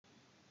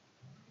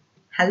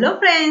Hello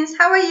friends,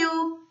 how are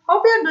you?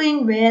 Hope you're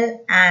doing well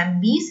and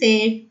be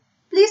safe.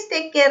 Please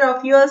take care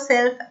of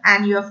yourself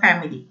and your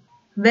family.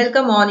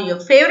 Welcome on your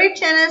favorite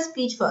channel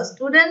Speech for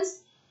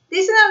Students.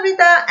 This is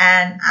Amrita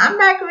and I'm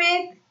back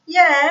with,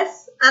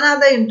 yes,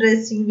 another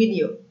interesting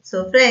video.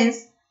 So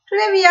friends,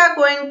 today we are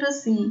going to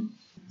see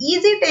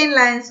easy 10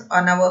 lines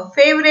on our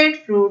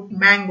favorite fruit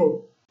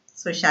mango.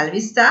 So shall we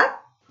start?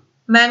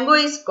 Mango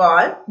is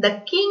called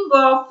the king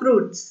of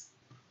fruits.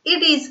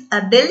 It is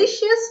a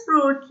delicious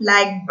fruit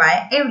liked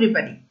by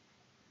everybody.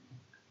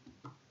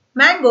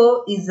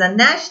 Mango is the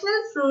national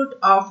fruit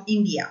of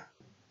India.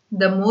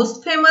 The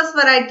most famous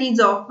varieties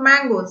of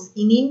mangoes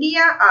in India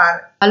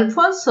are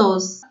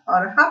Alfonsos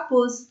or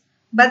Hapus,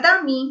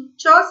 Badami,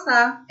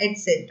 Chosa,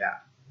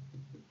 etc.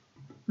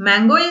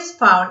 Mango is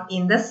found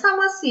in the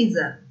summer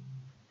season.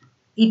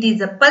 It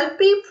is a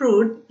pulpy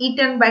fruit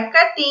eaten by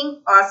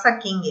cutting or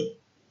sucking it.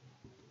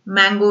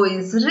 Mango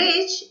is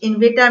rich in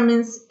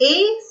vitamins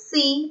A,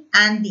 C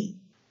and D.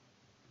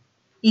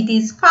 It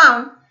is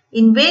found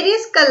in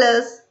various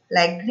colors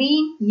like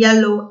green,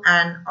 yellow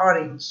and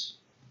orange.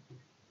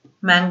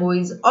 Mango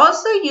is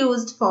also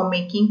used for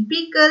making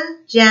pickle,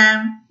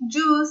 jam,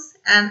 juice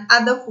and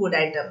other food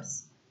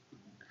items.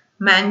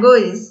 Mango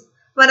is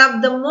one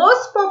of the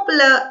most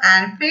popular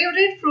and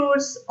favorite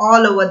fruits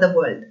all over the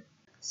world.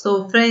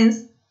 So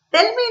friends,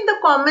 tell me in the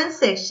comment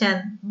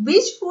section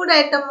which food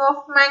item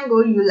of mango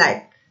you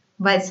like.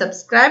 By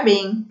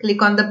subscribing,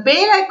 click on the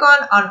bell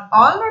icon on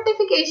all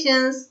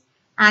notifications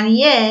and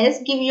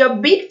yes, give your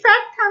big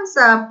fat thumbs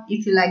up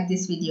if you like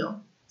this video.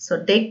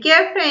 So take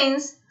care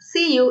friends.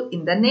 See you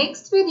in the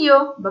next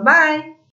video. Bye-bye.